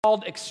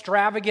Called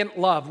Extravagant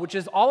Love, which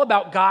is all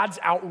about God's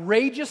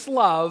outrageous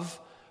love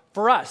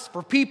for us,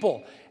 for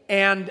people,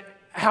 and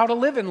how to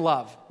live in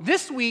love.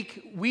 This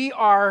week,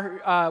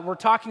 we're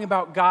talking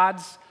about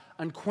God's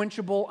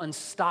unquenchable,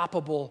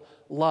 unstoppable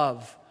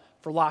love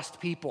for lost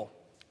people,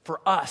 for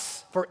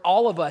us, for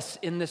all of us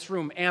in this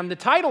room. And the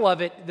title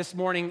of it this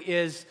morning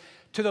is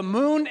To the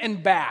Moon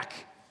and Back.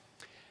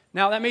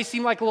 Now, that may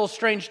seem like a little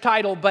strange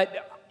title,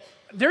 but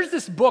there's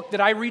this book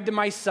that I read to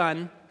my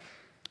son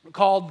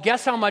called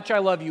Guess How Much I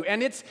Love You.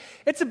 And it's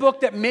a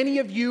book that many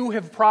of you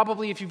have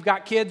probably, if you've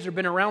got kids or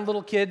been around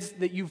little kids,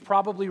 that you've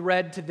probably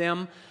read to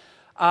them.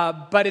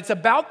 But it's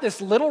about this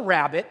little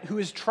rabbit who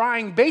is he's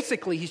trying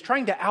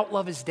to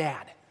outlove his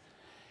dad.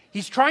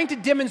 He's trying to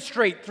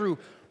demonstrate through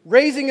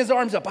raising his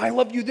arms up, I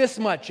love you this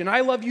much, and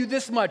I love you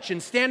this much,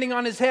 and standing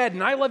on his head,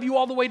 and I love you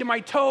all the way to my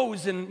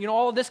toes, and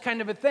all of this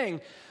kind of a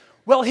thing.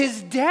 Well,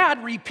 his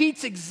dad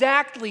repeats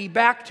exactly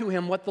back to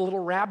him what the little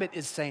rabbit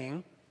is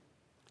saying.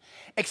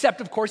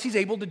 Except, of course, he's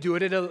able to do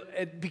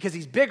it because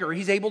he's bigger,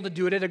 he's able to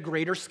do it at a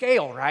greater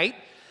scale, right?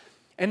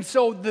 And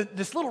so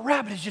this little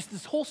rabbit is just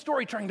this whole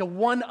story trying to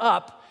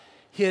one-up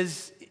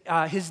his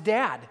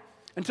dad.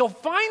 Until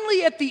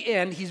finally at the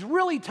end, he's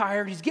really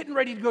tired, he's getting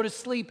ready to go to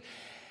sleep,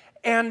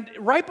 and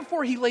right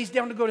before he lays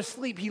down to go to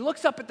sleep, he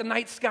looks up at the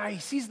night sky, he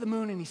sees the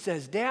moon, and he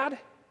says, Dad,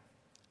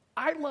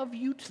 I love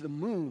you to the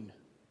moon.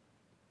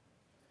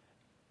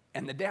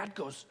 And the dad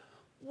goes,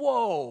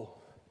 whoa.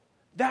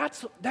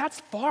 That's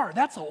far.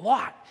 That's a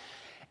lot.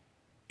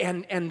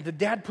 And the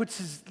dad puts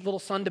his little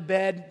son to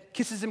bed,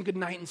 kisses him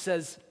goodnight, and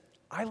says,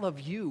 I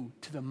love you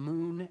to the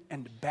moon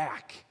and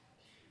back.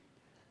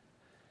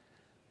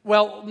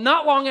 Well,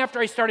 not long after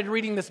I started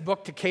reading this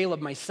book to Caleb,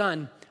 my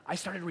son, I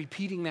started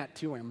repeating that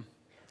to him.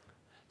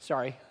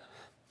 Sorry.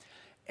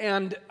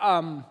 And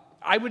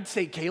I would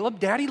say,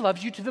 Caleb, Daddy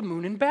loves you to the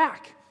moon and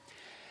back.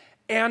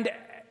 And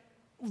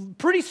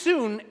pretty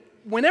soon,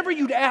 whenever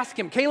you'd ask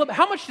him, Caleb,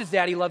 how much does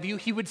Daddy love you?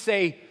 He would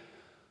say,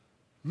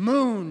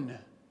 moon,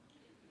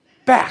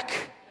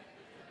 back.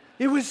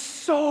 It was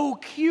so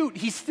cute.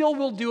 He still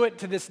will do it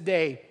to this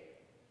day.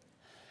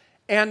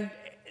 And,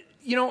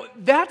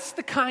 that's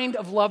the kind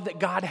of love that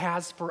God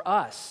has for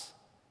us.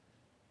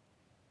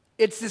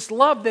 It's this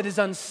love that is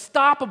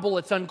unstoppable.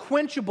 It's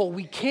unquenchable.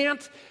 We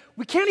can't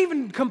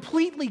even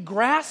completely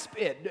grasp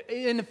it.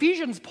 In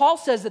Ephesians, Paul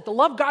says that the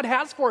love God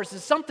has for us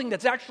is something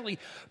that's actually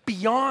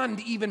beyond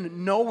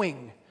even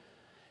knowing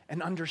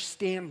and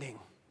understanding.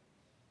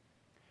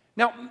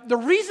 Now, the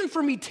reason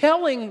for me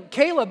telling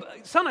Caleb,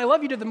 son, I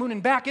love you to the moon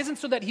and back, isn't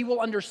so that he will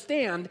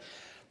understand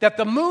that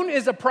the moon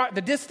is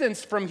the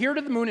distance from here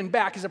to the moon and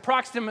back is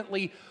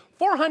approximately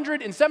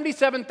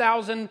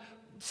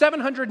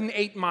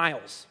 477,708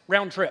 miles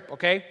round trip,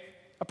 okay?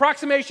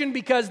 Approximation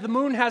because the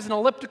moon has an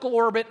elliptical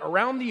orbit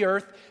around the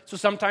earth, so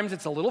sometimes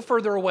it's a little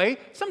further away,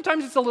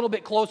 sometimes it's a little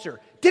bit closer.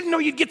 Didn't know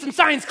you'd get some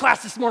science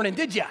class this morning,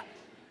 did ya?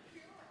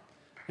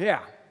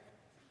 Yeah.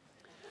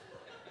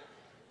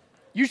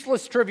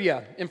 Useless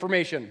trivia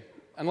information,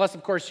 unless,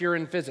 of course, you're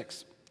in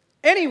physics.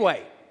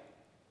 Anyway,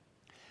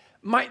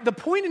 the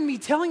point in me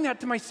telling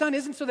that to my son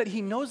isn't so that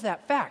he knows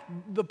that fact.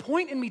 The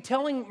point in me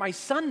telling my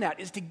son that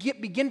is to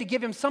begin to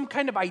give him some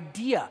kind of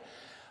idea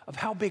of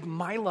how big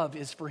my love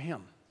is for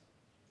him,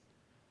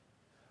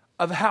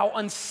 of how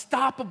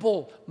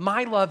unstoppable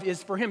my love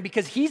is for him,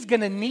 because he's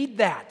going to need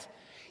that.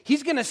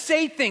 He's going to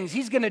say things.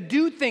 He's going to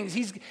do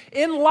things.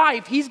 In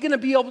life, he's going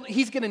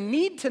to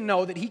need to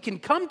know that he can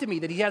come to me,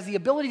 that he has the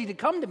ability to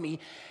come to me,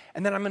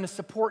 and then I'm going to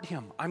support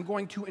him. I'm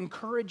going to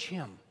encourage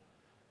him.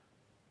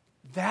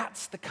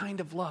 That's the kind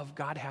of love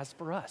God has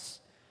for us,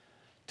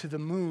 to the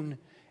moon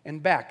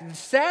and back. The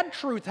sad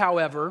truth,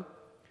 however,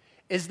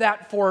 is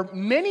that for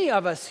many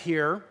of us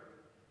here,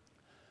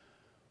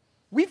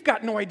 we've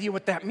got no idea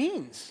what that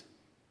means.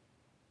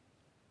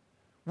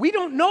 We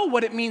don't know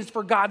what it means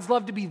for God's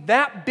love to be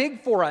that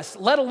big for us,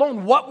 let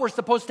alone what we're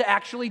supposed to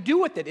actually do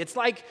with it. It's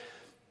like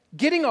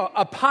getting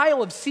a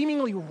pile of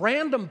seemingly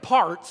random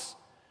parts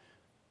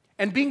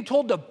and being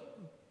told to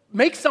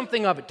make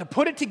something of it, to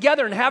put it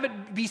together and have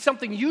it be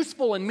something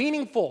useful and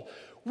meaningful.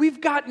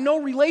 We've got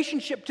no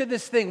relationship to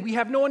this thing. We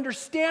have no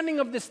understanding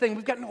of this thing.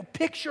 We've got no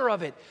picture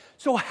of it.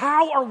 So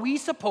how are we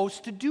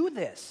supposed to do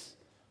this?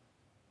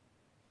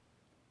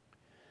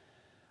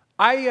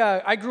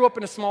 I grew up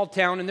in a small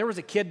town, and there was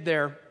a kid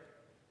there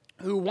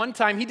who one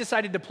time he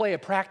decided to play a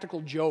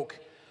practical joke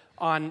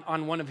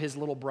on one of his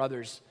little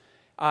brothers.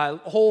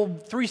 Whole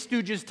Three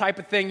Stooges type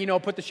of thing,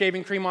 put the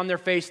shaving cream on their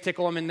face,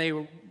 tickle them, and they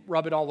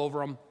rub it all over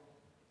them.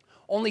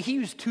 Only he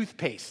used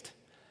toothpaste.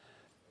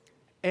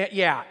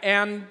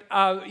 And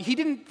he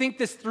didn't think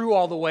this through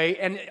all the way,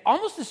 and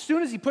almost as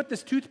soon as he put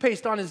this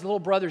toothpaste on his little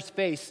brother's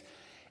face,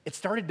 it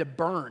started to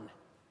burn.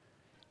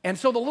 And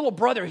so the little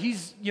brother, he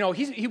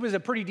was a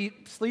pretty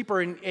deep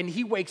sleeper, and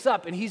he wakes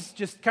up, and he's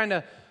just kind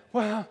of,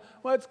 well,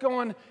 what's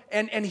going?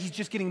 And he's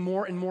just getting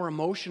more and more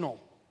emotional.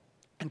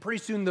 And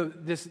pretty soon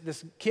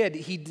this kid,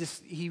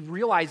 he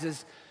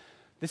realizes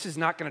this is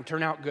not going to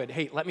turn out good.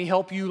 Hey, let me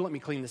help you. Let me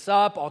clean this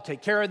up. I'll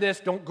take care of this.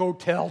 Don't go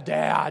tell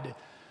Dad.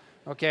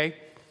 Okay?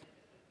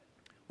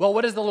 Well,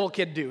 what does the little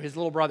kid do, his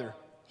little brother?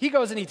 He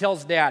goes and he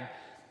tells Dad.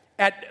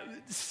 At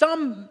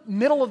some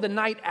middle of the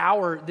night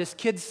hour, this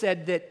kid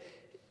said that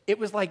it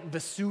was like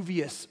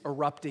Vesuvius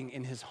erupting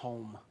in his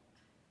home.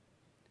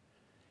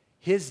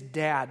 His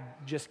dad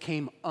just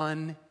came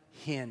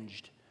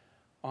unhinged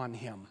on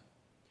him.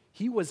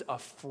 He was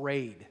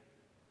afraid.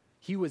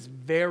 He was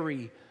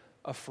very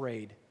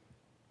afraid.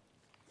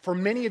 For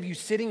many of you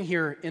sitting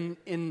here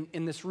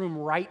in this room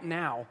right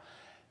now,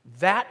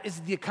 that is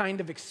the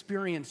kind of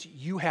experience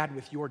you had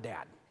with your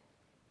dad.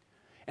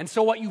 And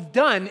so what you've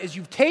done is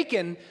you've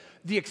taken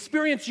the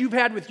experience you've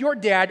had with your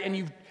dad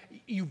and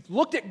you've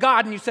looked at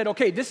God and you said,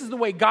 okay, this is the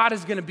way God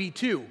is going to be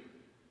too.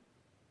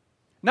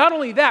 Not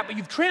only that, but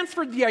you've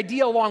transferred the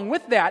idea along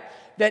with that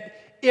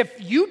if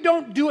you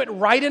don't do it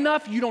right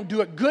enough, you don't do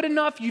it good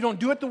enough, you don't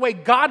do it the way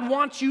God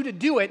wants you to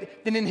do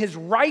it, then in his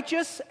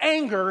righteous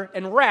anger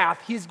and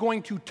wrath, he's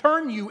going to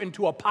turn you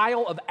into a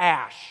pile of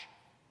ash.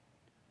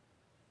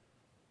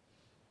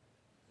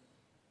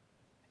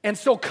 And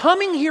so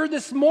coming here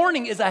this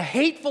morning is a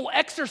hateful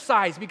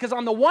exercise because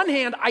on the one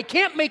hand, I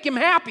can't make him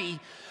happy,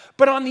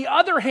 but on the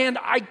other hand,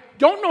 I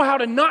don't know how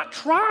to not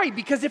try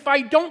because if I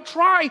don't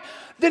try,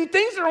 then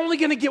things are only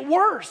going to get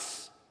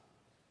worse.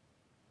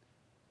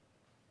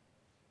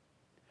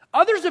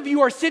 Others of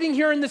you are sitting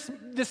here in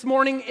this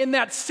morning in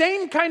that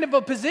same kind of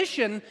a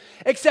position,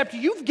 except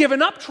you've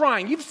given up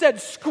trying. You've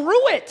said,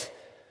 screw it.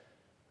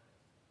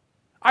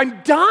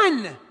 I'm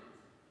done.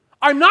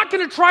 I'm not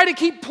going to try to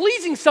keep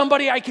pleasing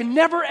somebody I can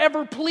never,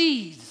 ever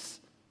please.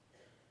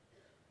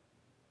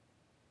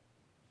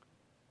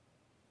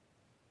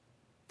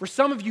 For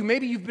some of you,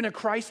 maybe you've been a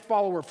Christ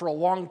follower for a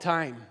long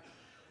time,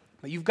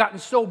 but you've gotten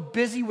so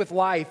busy with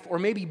life or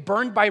maybe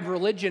burned by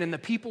religion and the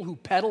people who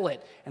peddle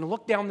it and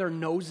look down their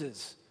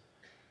noses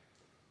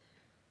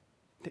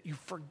that you've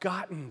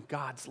forgotten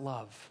God's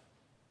love.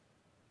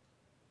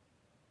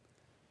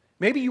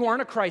 Maybe you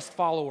aren't a Christ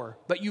follower,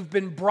 but you've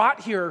been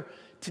brought here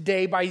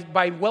today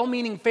by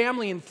well-meaning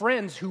family and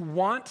friends who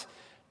want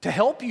to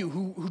help you,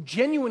 who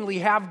genuinely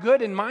have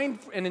good in mind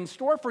and in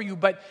store for you,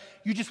 but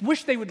you just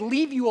wish they would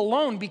leave you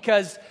alone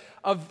because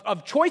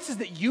of choices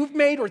that you've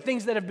made or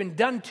things that have been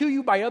done to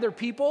you by other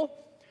people.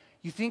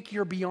 You think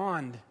you're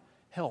beyond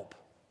help.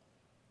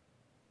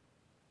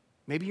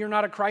 Maybe you're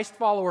not a Christ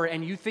follower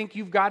and you think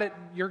you've got it,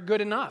 you're good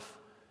enough.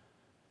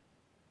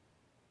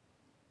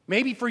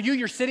 Maybe for you,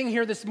 you're sitting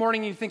here this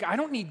morning and you think, I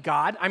don't need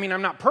God. I mean,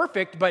 I'm not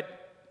perfect, but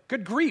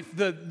good grief,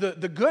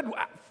 the good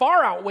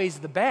far outweighs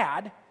the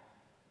bad.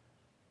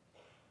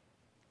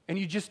 And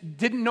you just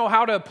didn't know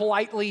how to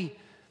politely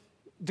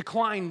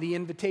decline the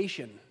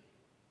invitation.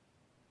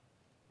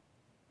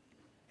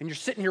 And you're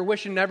sitting here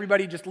wishing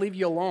everybody just leave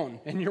you alone.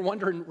 And you're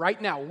wondering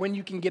right now when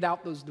you can get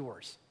out those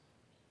doors.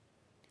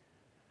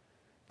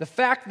 The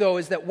fact, though,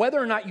 is that whether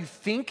or not you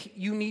think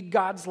you need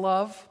God's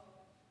love,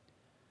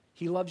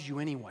 he loves you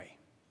anyway.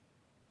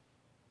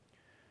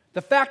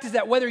 The fact is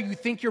that whether you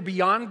think you're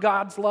beyond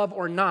God's love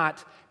or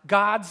not,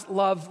 God's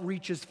love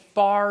reaches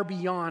far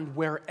beyond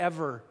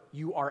wherever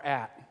you are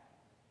at.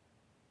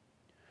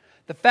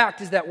 The fact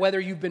is that whether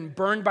you've been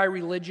burned by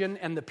religion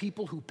and the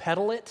people who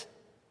peddle it,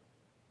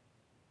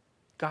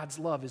 God's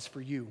love is for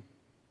you.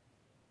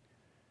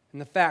 And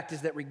the fact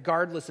is that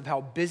regardless of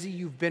how busy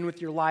you've been with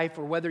your life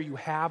or whether you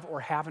have or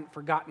haven't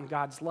forgotten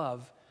God's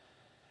love,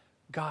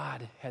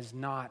 God has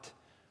not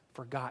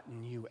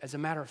forgotten you. As a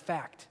matter of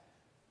fact,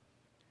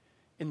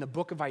 in the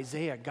book of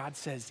Isaiah, God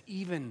says,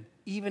 even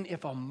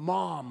if a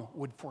mom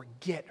would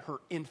forget her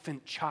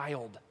infant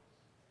child,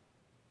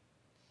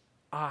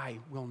 I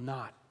will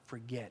not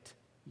forget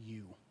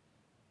you.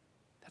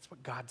 That's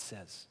what God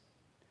says.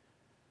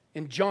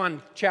 In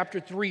John chapter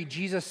 3,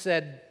 Jesus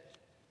said,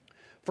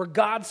 "For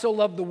God so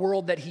loved the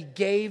world that he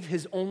gave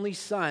his only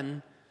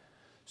Son,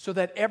 so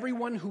that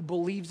everyone who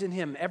believes in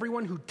him,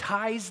 everyone who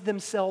ties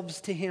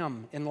themselves to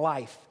him in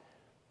life,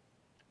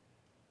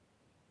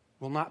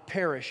 will not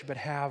perish but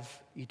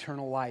have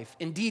eternal life.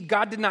 Indeed,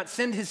 God did not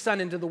send his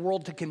Son into the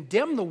world to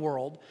condemn the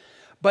world,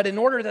 but in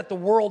order that the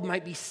world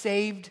might be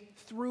saved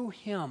through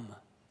him."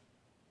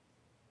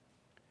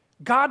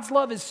 God's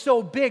love is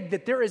so big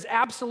that there is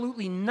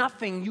absolutely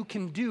nothing you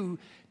can do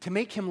to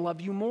make him love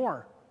you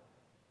more.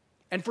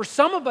 And for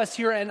some of us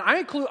here, and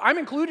I'm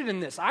included in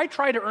this, I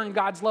try to earn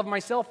God's love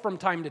myself from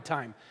time to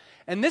time.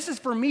 And this is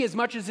for me as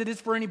much as it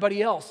is for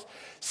anybody else.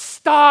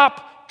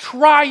 Stop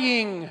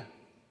trying.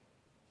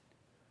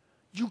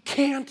 You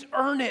can't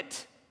earn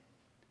it.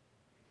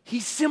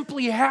 He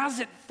simply has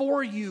it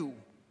for you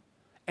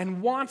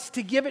and wants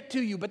to give it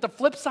to you. But the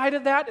flip side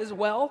of that as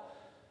well,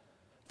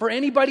 for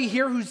anybody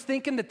here who's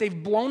thinking that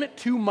they've blown it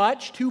too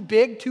much, too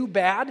big, too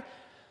bad,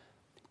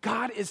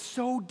 God is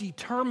so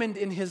determined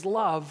in his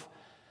love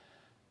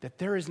that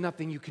there is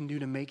nothing you can do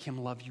to make him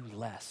love you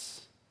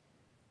less.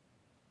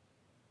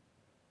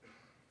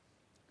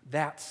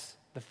 That's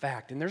the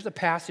fact. And there's a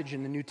passage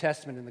in the New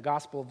Testament, in the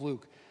Gospel of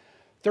Luke,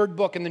 third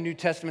book in the New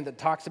Testament, that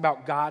talks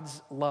about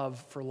God's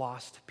love for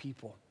lost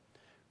people,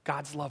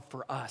 God's love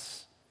for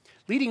us.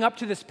 Leading up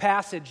to this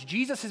passage,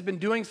 Jesus has been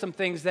doing some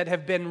things that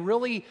have been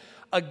really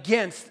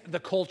against the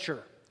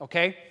culture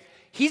okay?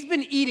 He's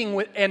been eating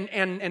with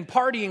and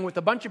partying with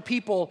a bunch of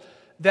people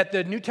that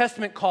the New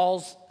Testament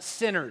calls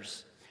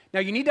sinners. Now,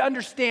 you need to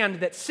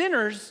understand that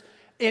sinners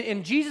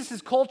in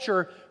Jesus'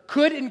 culture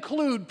could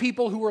include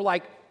people who were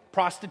like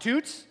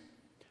prostitutes,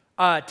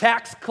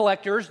 tax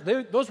collectors.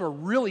 Those were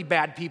really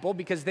bad people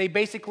because they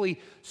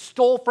basically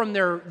stole from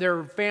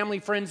their family,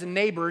 friends, and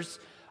neighbors,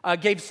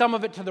 gave some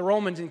of it to the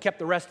Romans and kept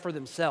the rest for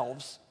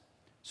themselves.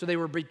 So they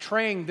were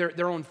betraying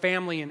their own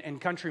family and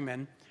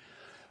countrymen.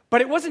 But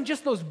it wasn't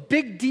just those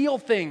big deal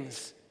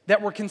things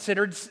that were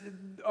considered,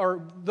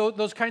 or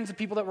those kinds of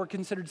people that were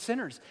considered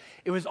sinners.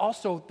 It was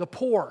also the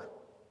poor.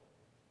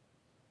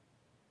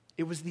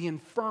 It was the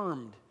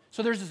infirmed.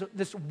 So there's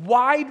this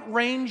wide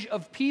range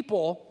of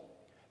people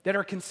that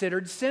are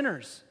considered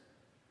sinners.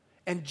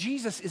 And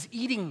Jesus is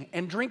eating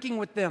and drinking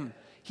with them.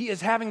 He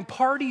is having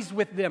parties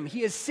with them.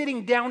 He is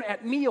sitting down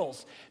at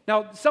meals.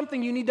 Now,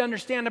 something you need to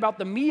understand about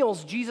the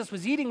meals Jesus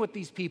was eating with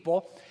these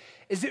people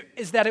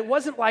is that it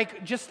wasn't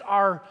like just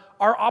our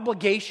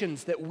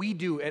obligations that we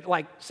do at,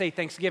 like, say,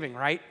 Thanksgiving,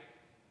 right?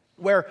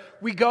 Where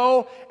we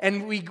go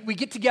and we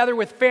get together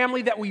with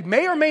family that we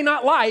may or may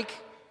not like,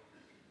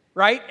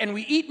 right? And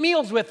we eat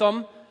meals with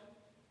them.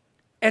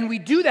 And we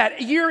do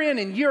that year in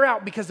and year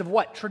out because of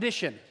what?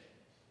 Tradition.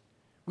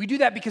 We do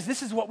that because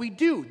this is what we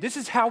do. This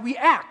is how we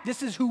act.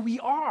 This is who we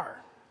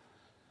are.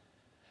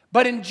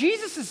 But in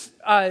Jesus'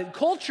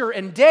 culture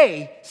and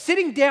day,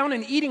 sitting down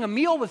and eating a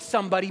meal with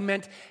somebody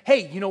meant,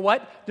 hey, you know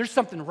what? There's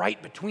something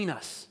right between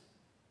us.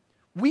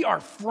 We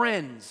are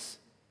friends.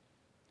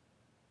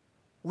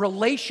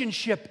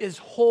 Relationship is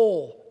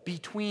whole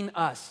between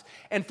us.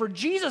 And for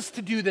Jesus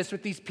to do this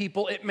with these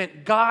people, it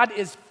meant God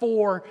is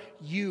for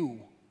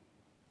you.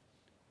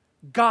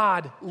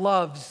 God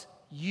loves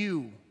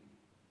you.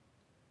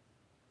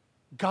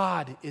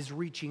 God is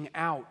reaching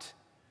out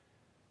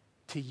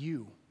to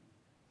you.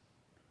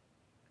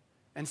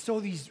 And so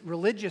these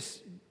religious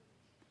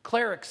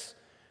clerics,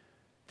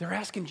 they're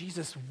asking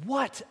Jesus,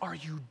 what are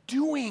you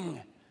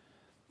doing?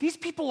 These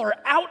people are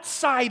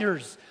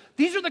outsiders.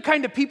 These are the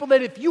kind of people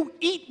that if you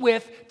eat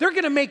with, they're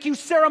going to make you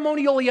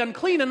ceremonially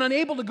unclean and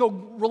unable to go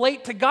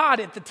relate to God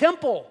at the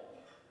temple.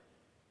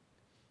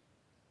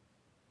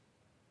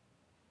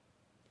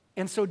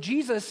 And so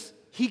Jesus,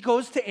 he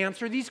goes to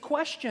answer these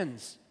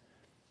questions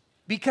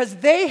because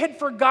they had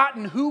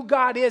forgotten who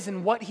God is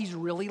and what he's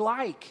really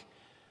like.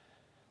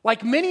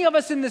 Like many of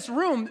us in this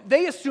room,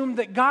 they assumed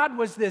that God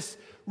was this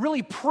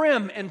really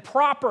prim and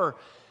proper,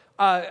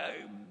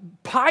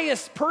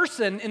 pious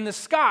person in the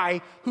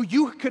sky who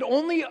you could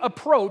only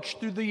approach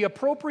through the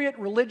appropriate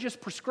religious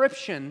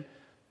prescription,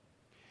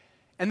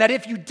 and that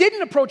if you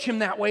didn't approach him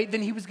that way,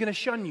 then he was going to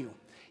shun you.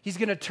 He's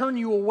going to turn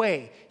you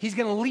away. He's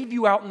going to leave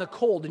you out in the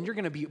cold, and you're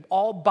going to be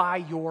all by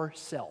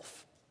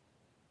yourself.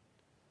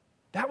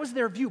 That was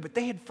their view, but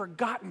they had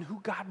forgotten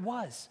who God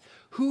was,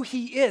 who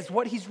he is,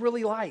 what he's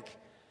really like.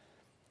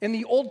 In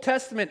the Old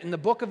Testament, in the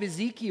book of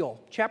Ezekiel,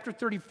 chapter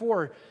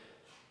 34,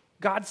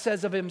 God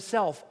says of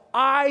himself,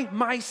 I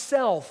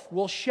myself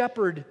will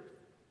shepherd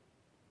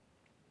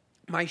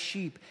my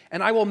sheep,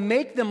 and I will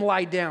make them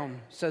lie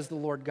down, says the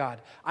Lord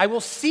God. I will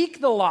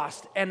seek the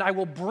lost, and I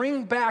will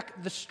bring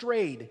back the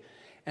strayed,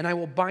 and I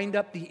will bind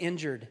up the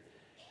injured,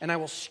 and I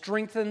will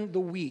strengthen the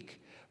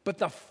weak. But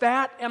the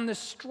fat and the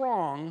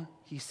strong,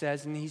 he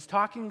says, and he's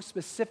talking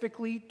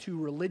specifically to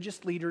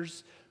religious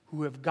leaders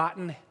who have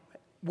gotten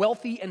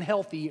wealthy and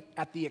healthy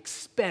at the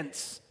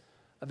expense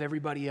of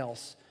everybody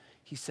else.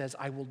 He says,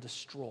 I will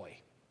destroy.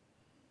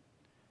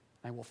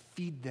 I will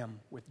feed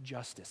them with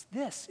justice.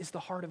 This is the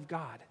heart of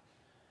God.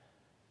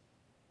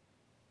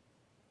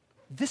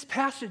 This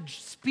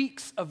passage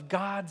speaks of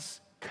God's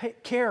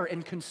care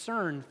and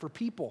concern for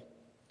people.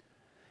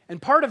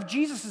 And part of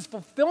Jesus'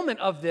 fulfillment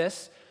of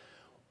this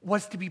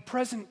was to be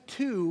present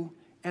to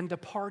and to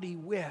party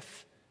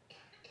with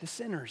the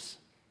sinners.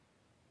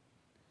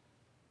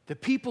 The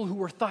people who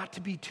were thought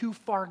to be too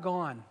far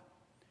gone,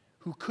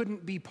 who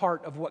couldn't be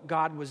part of what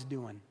God was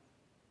doing.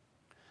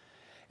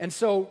 And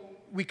so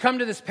we come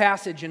to this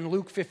passage in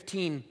Luke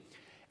 15,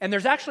 and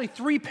there's actually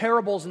 3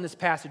 parables in this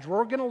passage.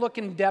 We're going to look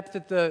in depth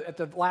at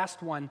the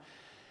last one.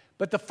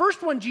 But the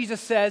first one Jesus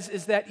says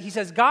is that he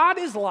says, God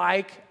is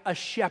like a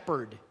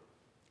shepherd,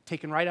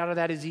 taken right out of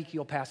that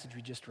Ezekiel passage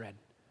we just read.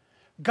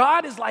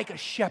 God is like a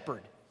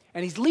shepherd,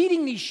 and he's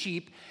leading these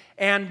sheep,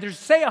 and there's,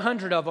 say,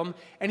 100 of them,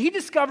 and he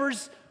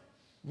discovers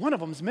one of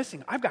them's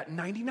missing. I've got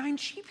 99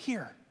 sheep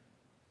here.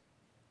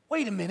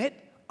 Wait a minute.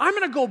 I'm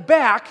going to go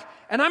back,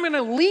 and I'm going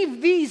to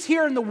leave these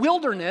here in the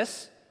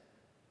wilderness,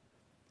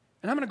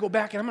 and I'm going to go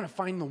back, and I'm going to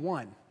find the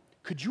one.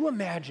 Could you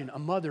imagine a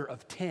mother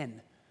of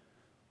 10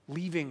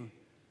 leaving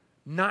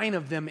 9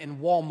 of them in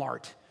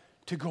Walmart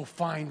to go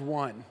find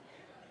one?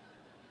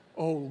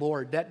 Oh,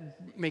 Lord,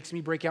 that makes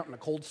me break out in a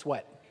cold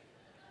sweat.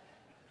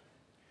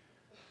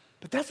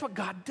 But that's what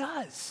God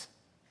does.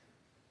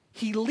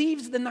 He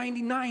leaves the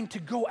 99 to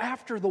go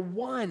after the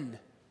one.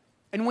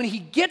 And when he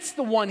gets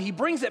the one, he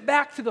brings it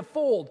back to the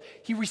fold.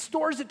 He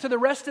restores it to the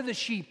rest of the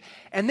sheep.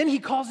 And then he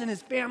calls in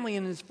his family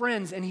and his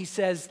friends and he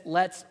says,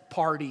 let's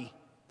party.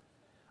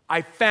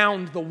 I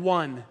found the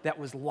one that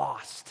was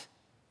lost.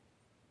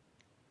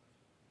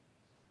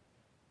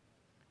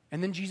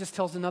 And then Jesus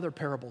tells another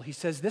parable. He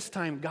says, this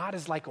time God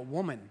is like a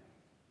woman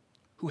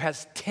who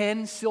has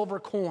 10 silver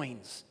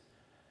coins,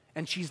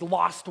 and she's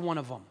lost one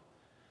of them.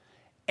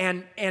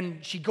 And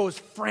she goes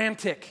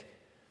frantic,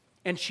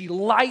 and she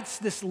lights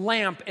this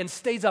lamp and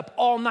stays up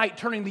all night,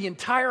 turning the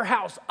entire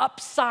house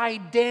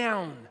upside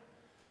down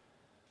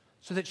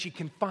so that she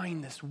can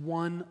find this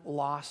one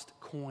lost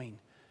coin.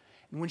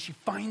 And when she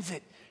finds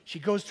it, she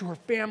goes to her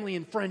family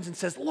and friends and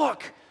says,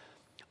 look,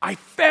 I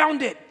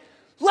found it.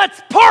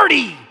 Let's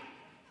party.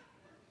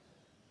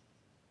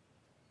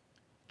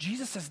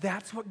 Jesus says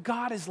that's what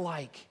God is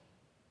like.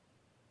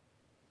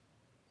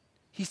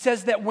 He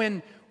says that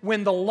when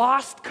the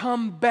lost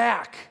come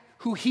back,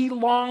 who he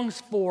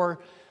longs for,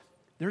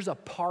 there's a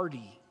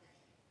party.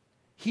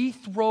 He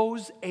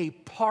throws a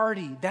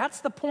party.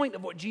 That's the point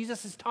of what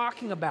Jesus is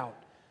talking about.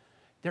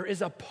 There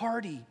is a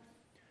party.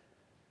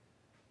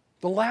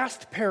 The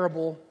last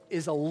parable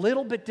is a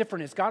little bit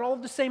different. It's got all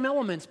of the same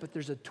elements, but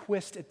there's a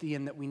twist at the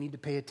end that we need to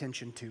pay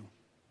attention to.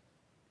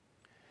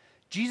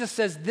 Jesus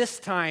says this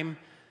time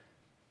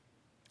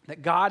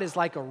that God is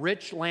like a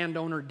rich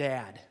landowner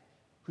dad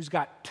who's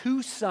got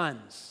 2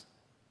 sons.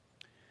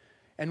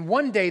 And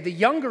one day, the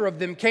younger of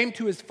them came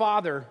to his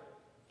father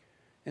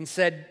and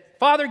said,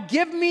 Father,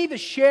 give me the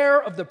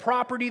share of the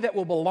property that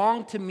will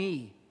belong to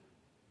me.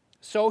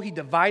 So he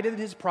divided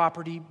his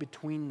property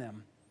between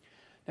them.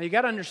 Now, you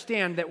got to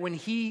understand that when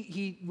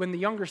the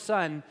younger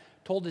son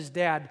told his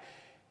dad,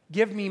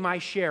 give me my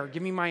share,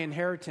 give me my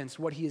inheritance,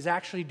 what he is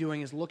actually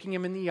doing is looking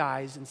him in the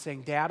eyes and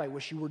saying, Dad, I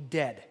wish you were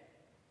dead.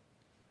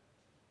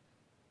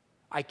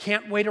 I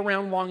can't wait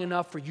around long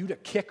enough for you to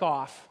kick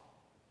off.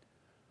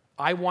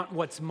 I want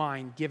what's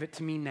mine. Give it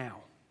to me now.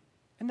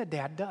 And the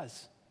dad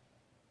does.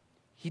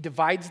 He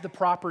divides the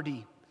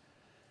property.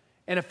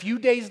 And a few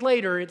days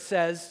later, it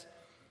says,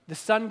 the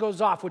son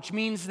goes off, which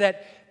means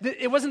that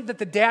it wasn't that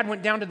the dad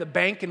went down to the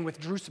bank and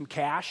withdrew some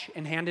cash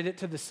and handed it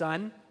to the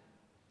son.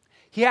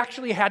 He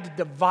actually had to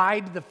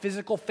divide the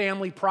physical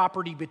family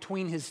property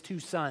between his 2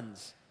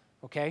 sons,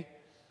 okay?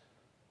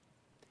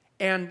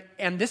 And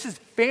this is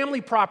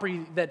family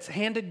property that's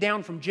handed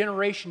down from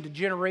generation to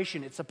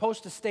generation. It's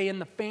supposed to stay in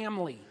the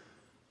family.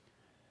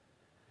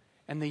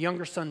 And the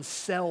younger son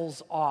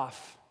sells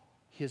off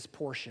his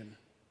portion.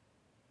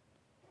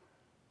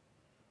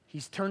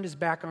 He's turned his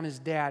back on his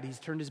dad. He's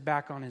turned his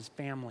back on his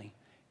family.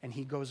 And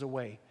he goes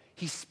away.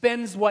 He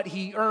spends what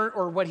he earned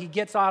or what he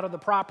gets out of the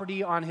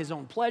property on his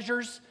own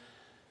pleasures.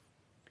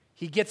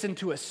 He gets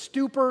into a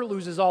stupor,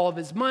 loses all of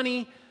his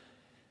money.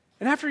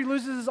 And after he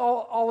loses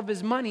all of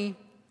his money,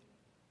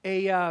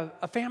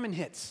 a famine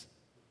hits.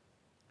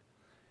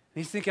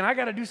 And he's thinking, I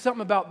got to do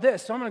something about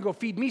this, so I'm going to go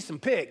feed me some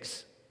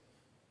pigs.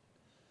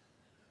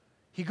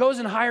 He goes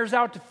and hires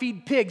out to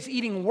feed pigs,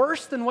 eating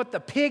worse than what the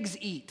pigs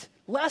eat,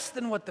 less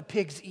than what the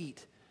pigs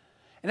eat.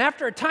 And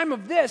after a time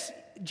of this,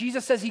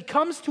 Jesus says he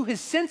comes to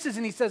his senses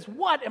and he says,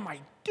 what am I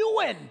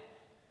doing?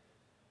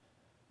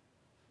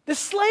 The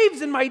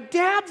slaves in my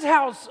dad's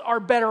house are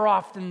better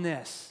off than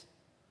this.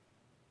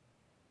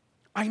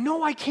 I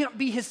know I can't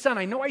be his son.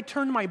 I know I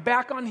turned my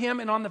back on him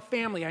and on the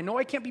family. I know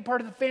I can't be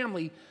part of the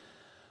family,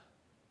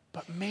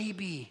 but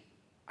maybe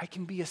I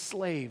can be a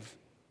slave.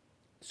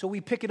 So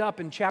we pick it up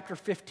in chapter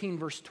 15,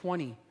 verse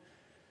 20.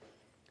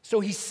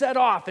 So he set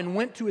off and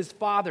went to his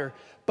father.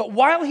 But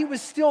while he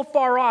was still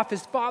far off,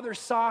 his father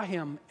saw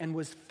him and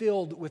was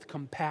filled with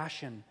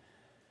compassion.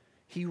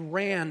 He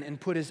ran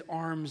and put his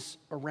arms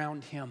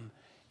around him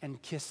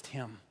and kissed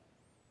him.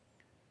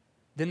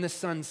 Then the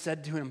son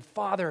said to him,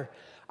 Father,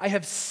 I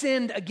have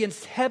sinned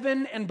against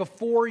heaven and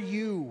before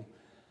you.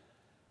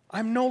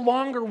 I'm no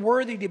longer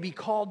worthy to be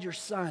called your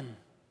son.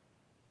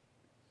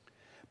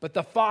 But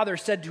the father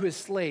said to his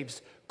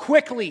slaves,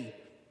 quickly,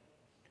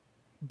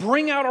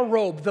 bring out a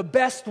robe, the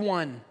best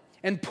one,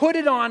 and put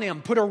it on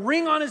him. Put a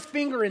ring on his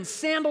finger and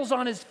sandals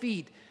on his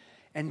feet,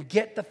 and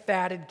get the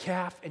fatted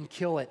calf and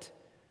kill it.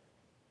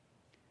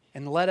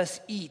 And let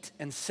us eat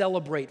and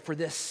celebrate, for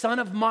this son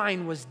of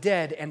mine was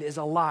dead and is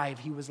alive.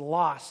 He was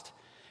lost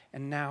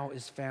and now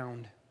is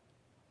found.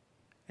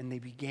 And they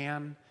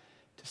began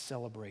to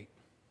celebrate.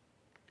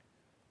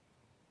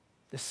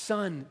 The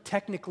son,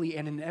 technically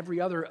and in every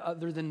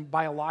other than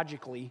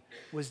biologically,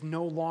 was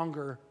no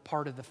longer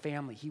part of the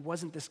family. He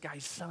wasn't this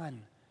guy's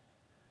son.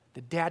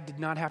 The dad did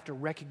not have to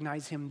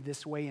recognize him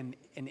this way in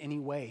any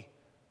way.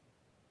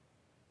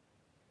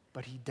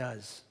 But he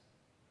does.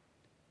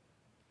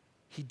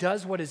 He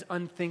does what is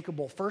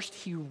unthinkable. First,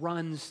 he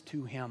runs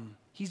to him.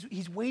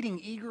 He's waiting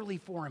eagerly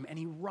for him, and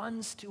he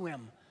runs to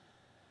him.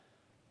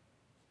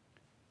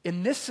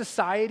 In this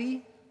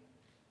society,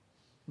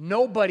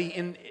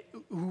 nobody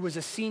who was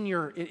a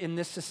senior in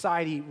this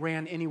society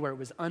ran anywhere. It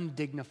was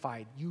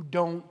undignified. You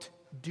don't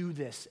do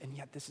this, and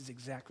yet this is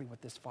exactly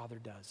what this father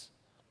does.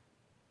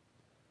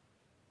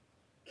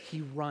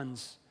 He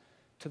runs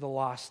to the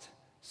lost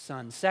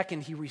son.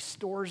 Second, he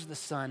restores the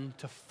son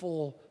to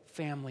full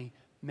family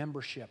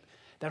membership.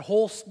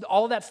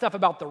 all of that stuff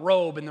about the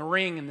robe and the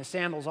ring and the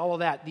sandals, all of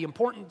that, the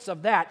importance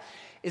of that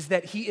is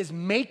that he is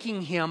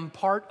making him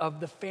part of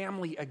the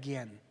family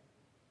again.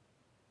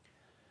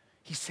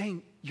 He's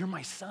saying, you're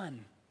my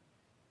son.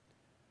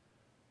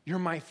 You're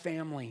my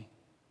family.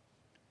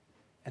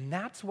 And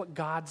that's what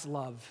God's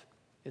love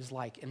is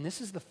like. And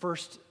this is the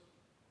first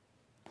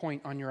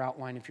point on your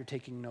outline if you're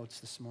taking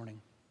notes this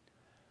morning.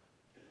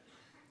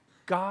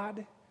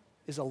 God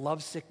is a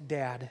lovesick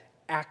dad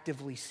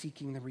actively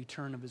seeking the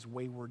return of his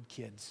wayward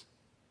kids.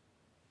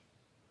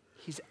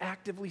 He's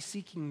actively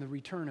seeking the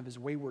return of his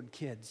wayward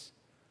kids.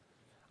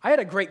 I had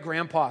a great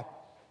grandpa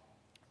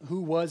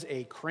who was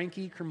a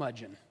cranky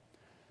curmudgeon.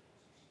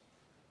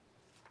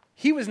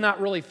 He was not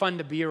really fun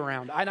to be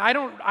around. I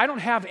don't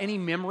have any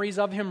memories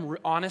of him,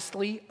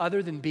 honestly,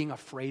 other than being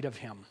afraid of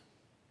him.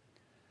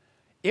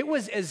 It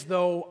was as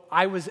though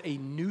I was a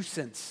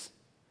nuisance.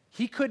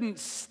 He couldn't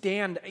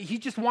stand, he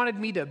just wanted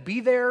me to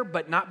be there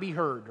but not be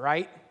heard,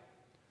 right?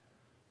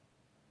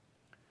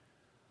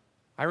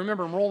 I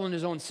remember him rolling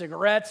his own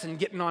cigarettes and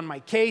getting on my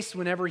case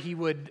whenever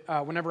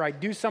I'd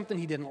do something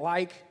he didn't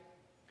like.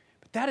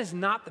 But that is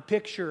not the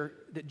picture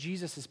that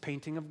Jesus is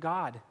painting of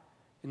God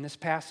in this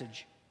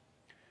passage.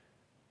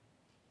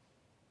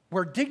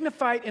 We're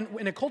dignified,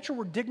 in a culture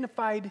where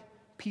dignified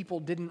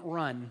people didn't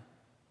run,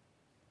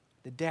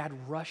 the dad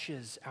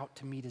rushes out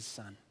to meet his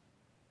son.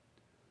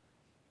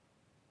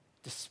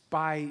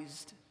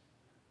 Despised,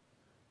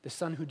 the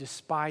son who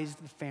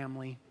despised the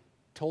family,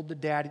 told the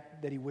dad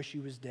that he wished he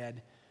was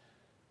dead.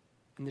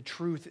 And the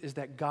truth is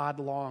that God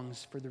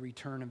longs for the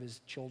return of his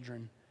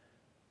children.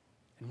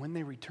 And when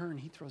they return,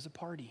 he throws a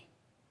party.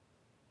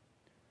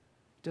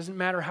 It doesn't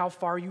matter how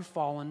far you've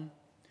fallen,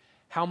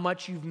 how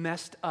much you've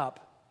messed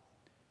up,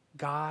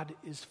 God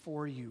is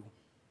for you.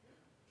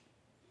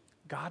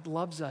 God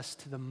loves us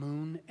to the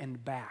moon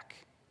and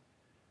back.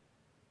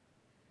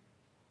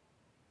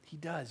 He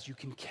does. You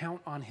can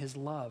count on his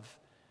love.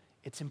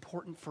 It's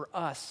important for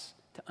us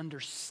to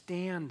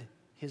understand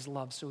his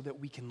love so that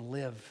we can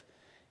live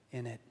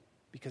in it.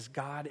 Because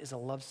God is a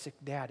lovesick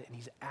dad, and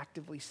he's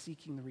actively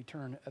seeking the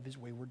return of his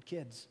wayward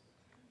kids.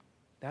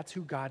 That's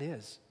who God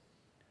is.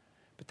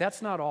 But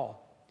that's not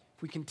all.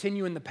 If we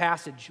continue in the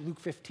passage, Luke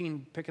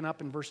 15, picking up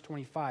in verse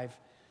 25,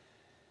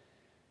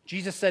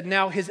 Jesus said,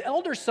 now his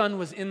elder son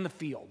was in the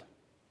field.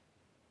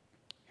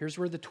 Here's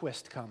where the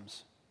twist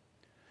comes.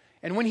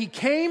 And when he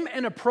came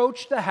and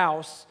approached the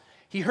house,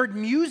 he heard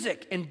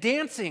music and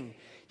dancing.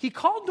 He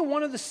called to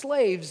one of the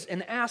slaves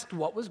and asked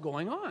what was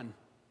going on.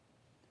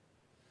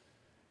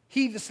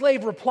 He, the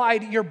slave,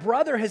 replied, your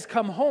brother has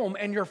come home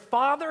and your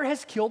father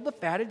has killed the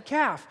fatted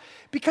calf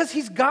because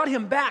he's got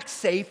him back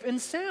safe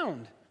and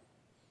sound.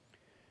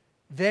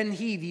 Then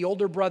he, the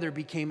older brother,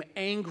 became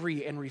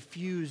angry and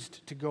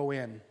refused to go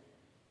in.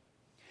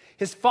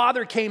 His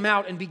father came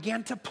out and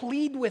began to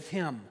plead with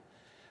him.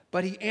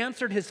 But he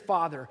answered his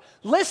father,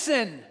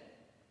 listen,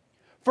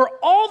 for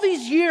all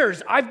these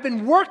years I've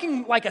been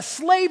working like a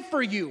slave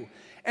for you,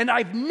 and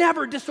I've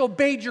never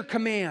disobeyed your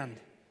command.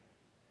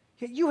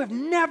 Yet you have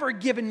never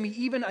given me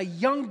even a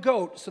young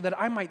goat so that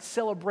I might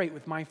celebrate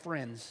with my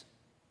friends.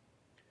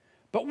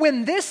 But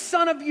when this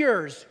son of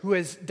yours, who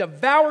has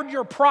devoured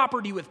your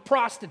property with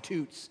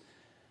prostitutes,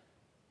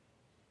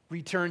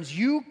 returns,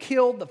 you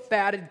killed the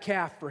fatted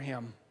calf for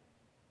him.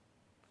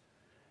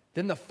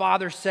 Then the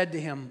father said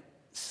to him,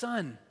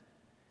 son,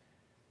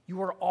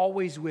 you are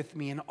always with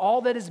me, and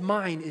all that is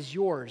mine is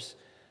yours.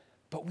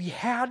 But we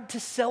had to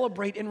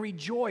celebrate and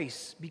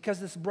rejoice because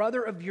this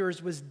brother of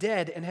yours was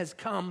dead and has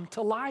come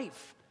to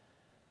life.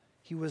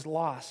 He was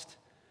lost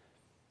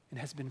and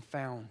has been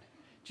found.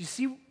 Do you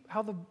see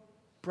how the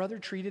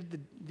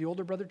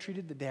older brother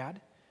treated the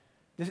dad?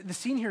 The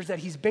scene here is that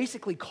he's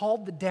basically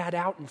called the dad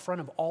out in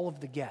front of all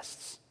of the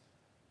guests.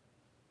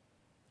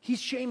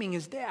 He's shaming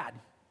his dad.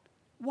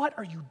 What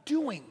are you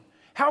doing?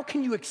 How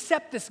can you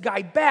accept this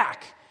guy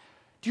back?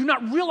 Do you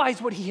not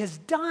realize what he has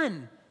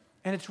done?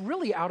 And it's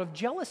really out of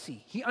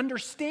jealousy. He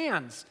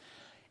understands.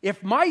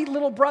 If my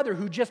little brother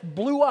who just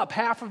blew up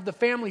half of the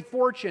family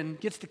fortune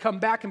gets to come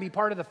back and be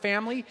part of the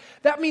family,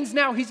 that means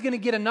now he's going to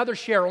get another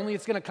share, only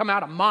it's going to come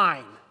out of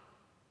mine.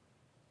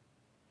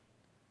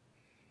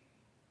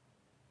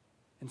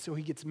 And so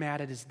he gets mad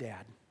at his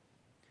dad.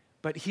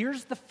 But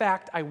here's the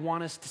fact I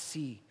want us to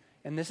see,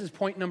 and this is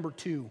point number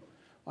 2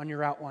 on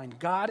your outline.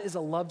 God is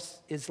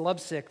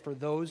lovesick for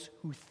those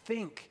who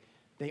think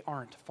they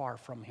aren't far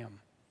from him.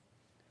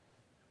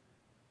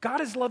 God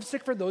is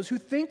lovesick for those who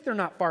think they're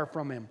not far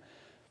from him.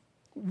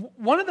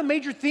 One of the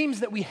major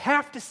themes that we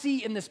have to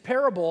see in this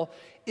parable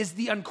is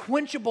the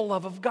unquenchable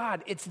love of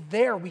God. It's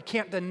there. We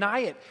can't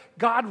deny it.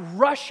 God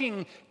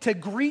rushing to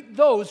greet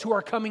those who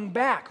are coming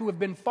back, who have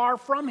been far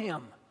from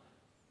him.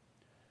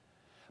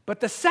 But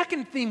the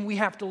second theme we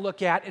have to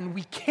look at, and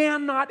we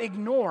cannot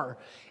ignore,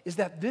 is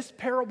that this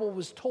parable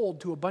was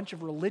told to a bunch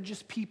of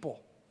religious people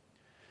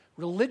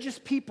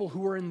who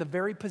were in the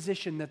very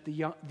position that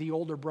the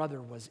older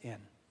brother was in.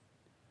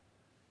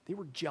 They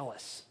were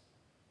jealous.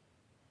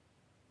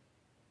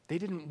 They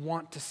didn't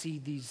want to see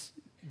these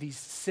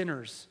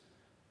sinners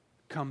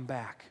come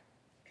back.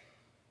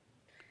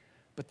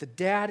 But the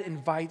dad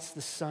invites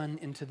the son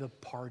into the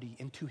party,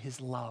 into his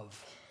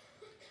love.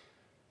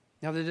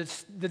 Now,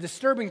 the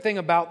disturbing thing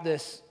about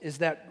this is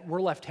that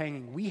we're left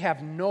hanging. We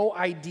have no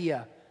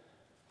idea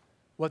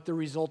what the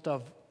result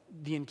of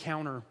the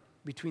encounter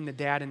between the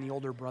dad and the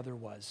older brother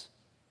was.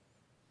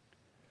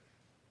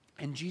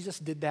 And Jesus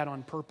did that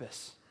on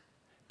purpose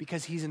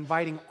because he's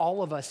inviting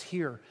all of us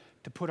here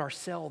to put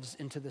ourselves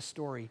into the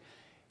story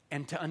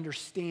and to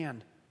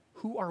understand,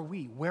 who are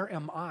we? Where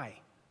am I?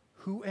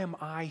 Who am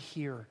I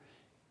here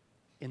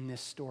in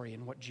this story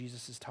and what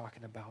Jesus is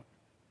talking about?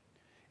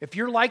 If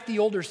you're like the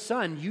older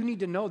son, you need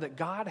to know that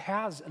God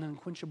has an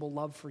unquenchable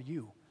love for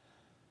you.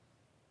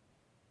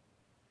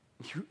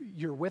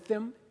 You're with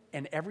him,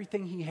 and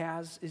everything he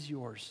has is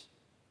yours.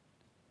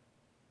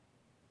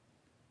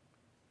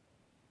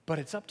 But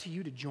it's up to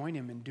you to join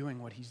him in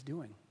doing what he's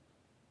doing.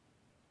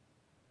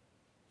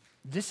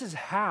 This is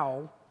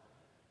how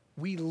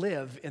we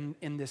live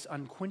in this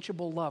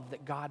unquenchable love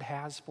that God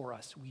has for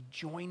us. We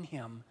join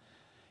him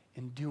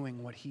in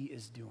doing what he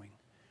is doing.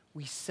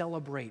 We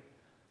celebrate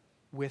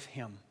with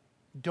him.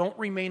 Don't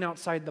remain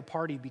outside the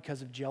party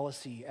because of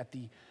jealousy at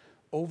the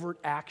overt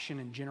action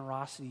and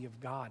generosity of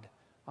God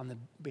on the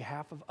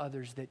behalf of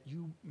others that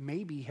you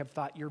maybe have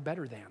thought you're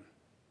better than.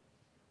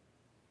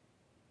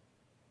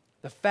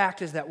 The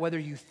fact is that whether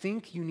you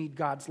think you need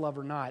God's love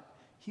or not,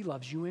 he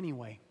loves you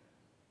anyway.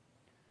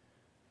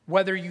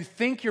 Whether you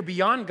think you're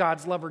beyond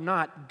God's love or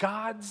not,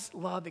 God's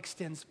love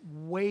extends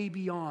way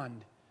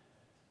beyond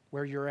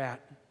where you're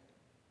at.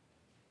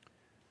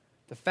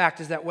 The fact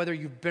is that whether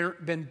you've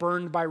been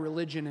burned by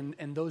religion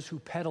and those who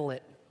peddle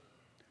it,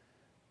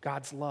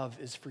 God's love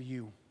is for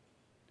you.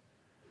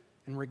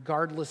 And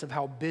regardless of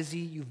how busy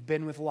you've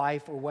been with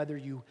life or whether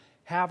you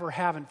have or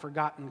haven't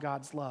forgotten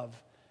God's love,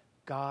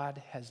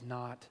 God has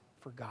not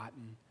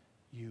forgotten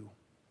you.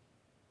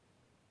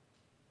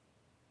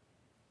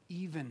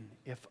 Even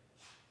if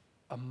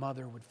a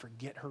mother would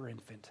forget her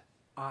infant,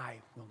 I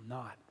will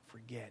not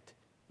forget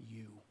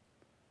you.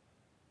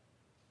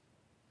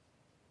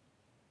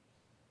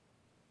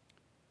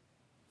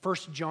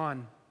 First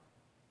John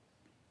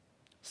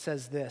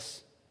says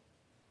this.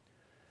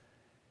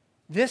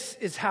 This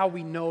is how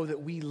we know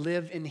that we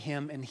live in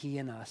him and he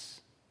in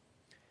us.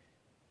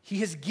 He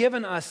has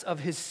given us of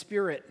his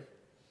Spirit,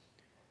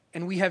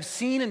 and we have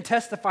seen and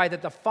testified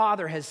that the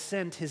Father has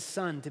sent his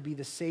Son to be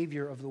the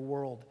Savior of the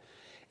world.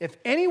 If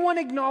anyone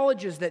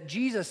acknowledges that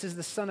Jesus is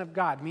the Son of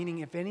God, meaning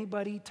if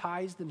anybody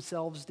ties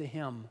themselves to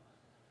him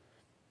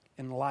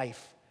in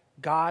life,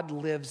 God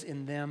lives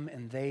in them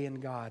and they in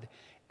God.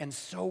 And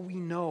so we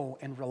know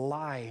and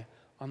rely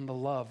on the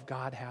love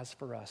God has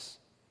for us.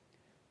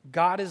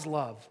 God is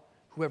love.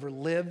 Whoever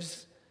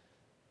lives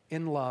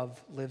in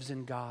love lives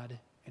in God,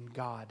 and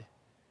God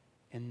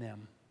in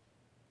them.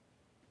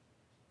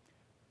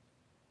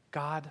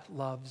 God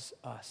loves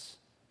us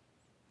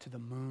to the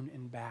moon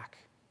and back.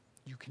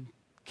 You can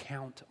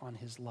count on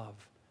his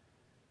love.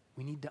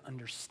 We need to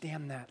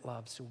understand that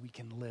love so we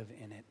can live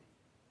in it.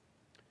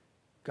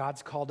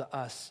 God's call to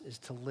us is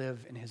to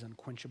live in his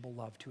unquenchable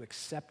love, to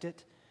accept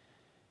it,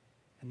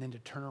 and then to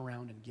turn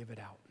around and give it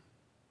out.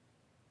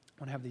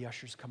 I want to have the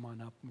ushers come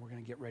on up, and we're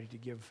going to get ready to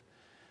give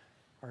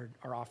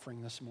our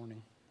offering this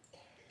morning.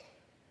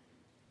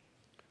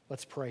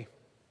 Let's pray.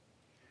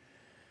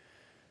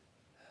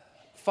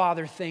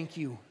 Father, thank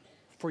you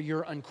for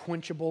your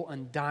unquenchable,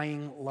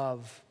 undying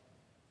love.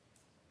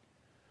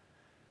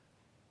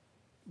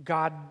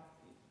 God,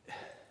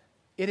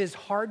 it is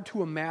hard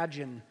to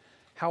imagine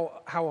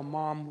how a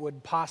mom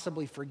would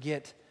possibly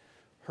forget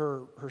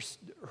her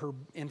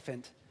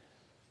infant.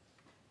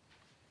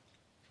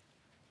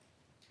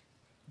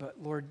 But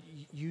Lord,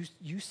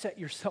 you set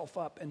yourself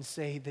up and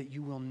say that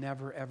you will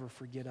never, ever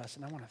forget us.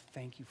 And I want to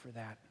thank you for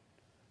that.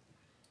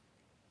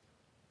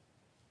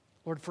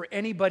 Lord, for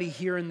anybody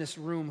here in this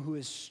room who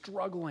is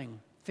struggling,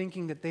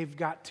 thinking that they've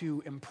got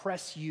to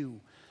impress you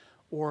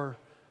or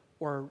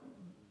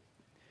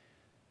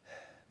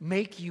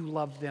make you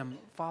love them,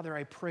 Father,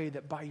 I pray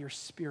that by your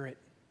Spirit,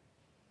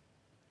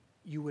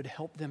 you would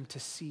help them to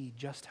see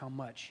just how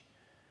much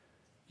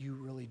you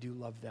really do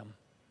love them.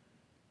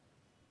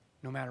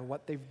 No matter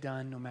what they've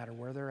done, no matter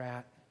where they're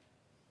at.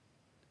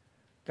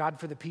 God,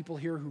 for the people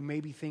here who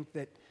maybe think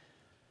that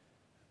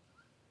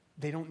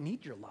they don't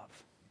need your love,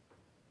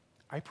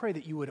 I pray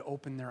that you would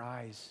open their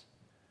eyes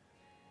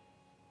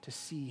to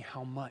see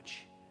how much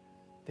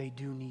they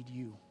do need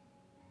you,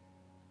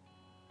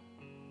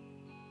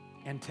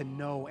 and to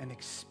know and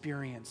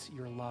experience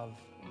your love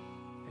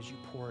as you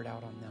pour it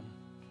out on them.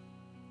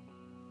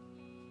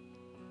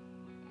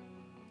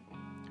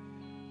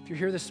 If you're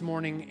here this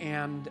morning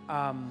and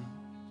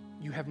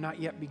you have not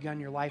yet begun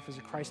your life as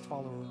a Christ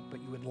follower,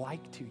 but you would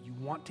like to, you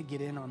want to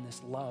get in on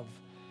this love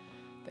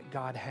that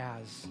God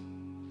has,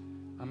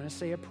 I'm going to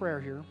say a prayer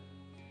here,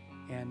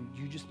 and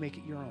you just make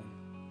it your own.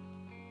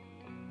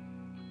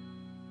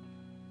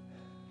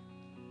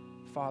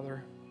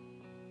 Father,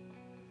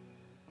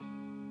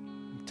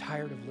 I'm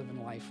tired of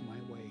living life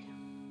my way.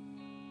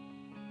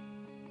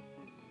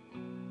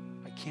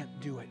 I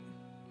can't do it.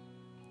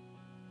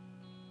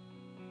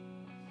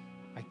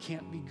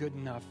 can't be good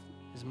enough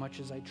as much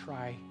as I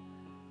try.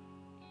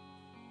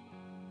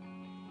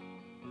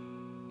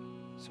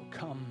 So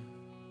come,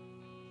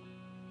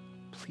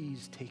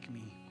 please take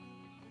me.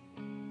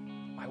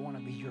 I want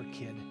to be your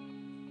kid.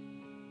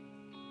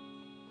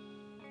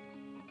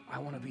 I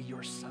want to be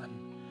your son.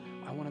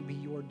 I want to be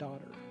your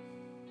daughter.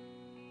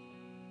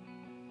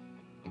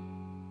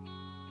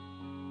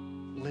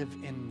 Live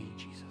in me,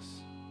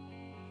 Jesus.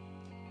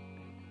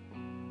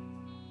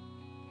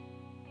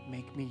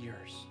 Make me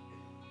yours.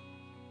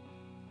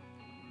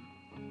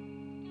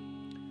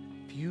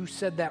 If you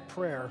said that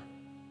prayer,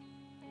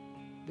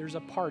 there's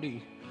a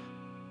party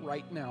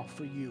right now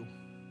for you.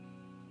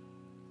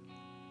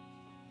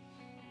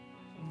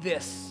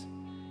 This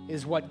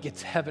is what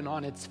gets heaven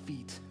on its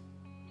feet.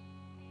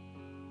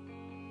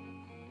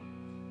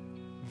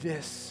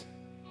 This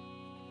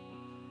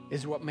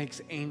is what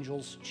makes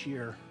angels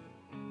cheer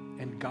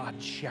and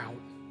God shout.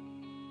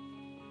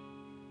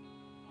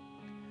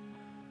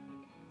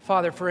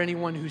 Father, for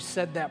anyone who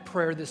said that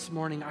prayer this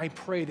morning, I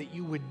pray that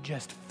you would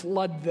just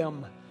flood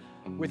them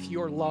with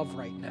your love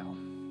right now.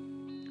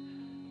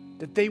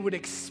 That they would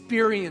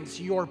experience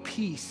your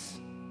peace,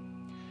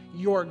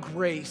 your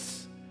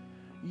grace,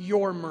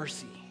 your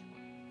mercy.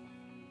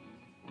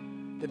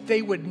 That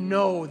they would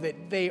know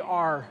that they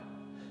are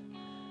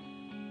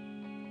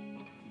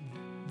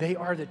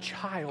the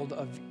child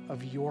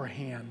of your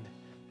hand,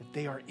 that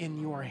they are in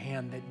your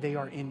hand, that they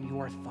are in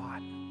your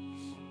thought.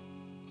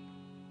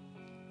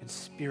 And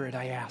Spirit,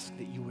 I ask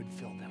that you would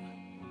fill them.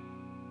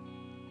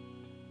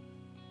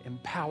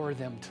 Empower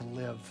them to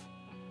live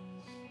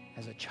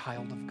as a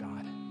child of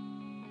God.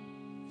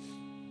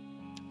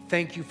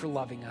 Thank you for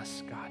loving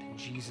us, God, in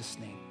Jesus'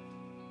 name.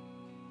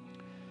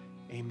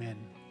 Amen.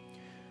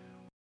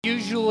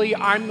 Usually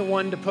I'm the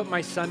one to put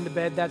my son to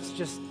bed. That's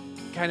just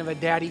kind of a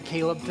Daddy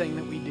Caleb thing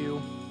that we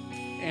do.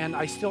 And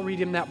I still read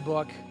him that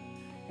book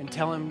and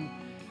tell him,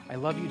 I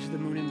love you to the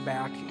moon and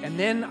back. And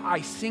then I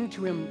sing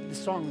to him the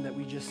song that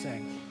we just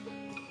sang.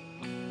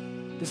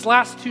 This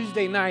last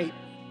Tuesday night,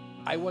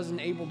 I wasn't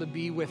able to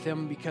be with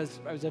him because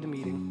I was at a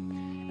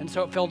meeting. And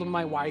so it fell to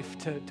my wife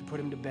to put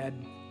him to bed.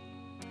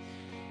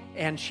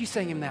 And she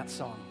sang him that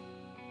song,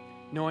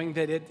 knowing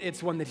that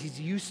it's one that he's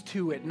used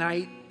to at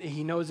night.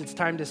 He knows it's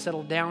time to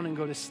settle down and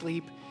go to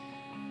sleep.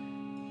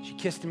 She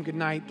kissed him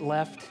goodnight,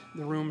 left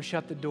the room,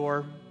 shut the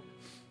door.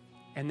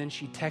 And then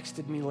she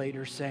texted me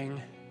later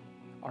saying,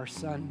 our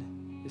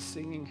son is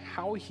singing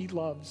How He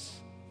Loves.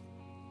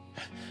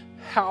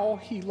 How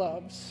He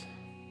Loves.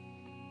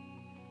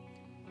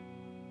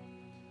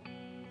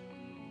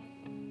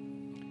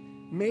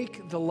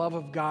 Make the love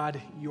of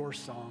God your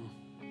song.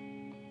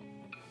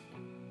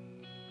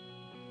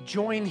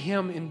 Join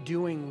Him in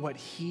doing what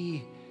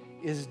He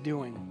is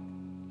doing.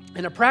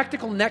 And a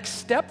practical next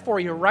step for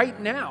you right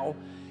now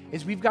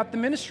is we've got the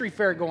ministry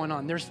fair going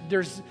on.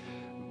 There's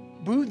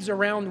booths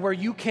around where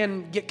you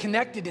can get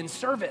connected in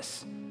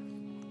service,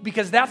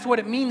 because that's what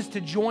it means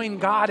to join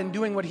God in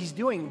doing what He's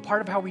doing.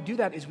 Part of how we do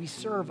that is we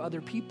serve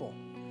other people.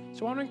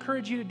 So I want to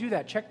encourage you to do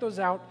that. Check those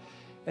out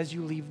as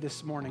you leave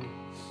this morning.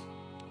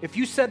 If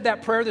you said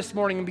that prayer this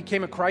morning and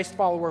became a Christ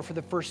follower for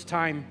the first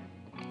time,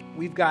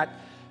 we've got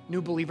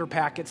new believer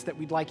packets that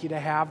we'd like you to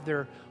have.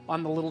 They're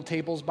on the little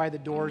tables by the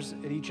doors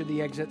at each of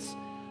the exits.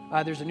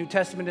 There's a New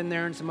Testament in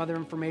there and some other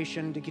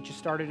information to get you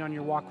started on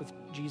your walk with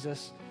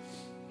Jesus.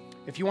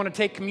 If you want to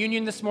take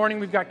communion this morning,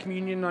 we've got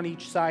communion on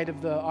each side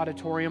of the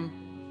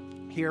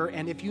auditorium here.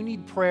 And if you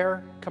need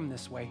prayer, come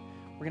this way.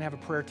 We're going to have a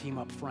prayer team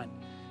up front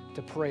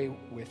to pray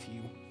with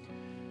you.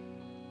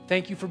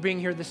 Thank you for being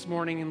here this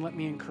morning, and let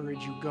me encourage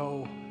you,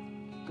 go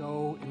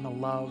in the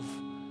love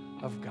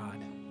of God.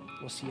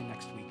 We'll see you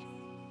next week.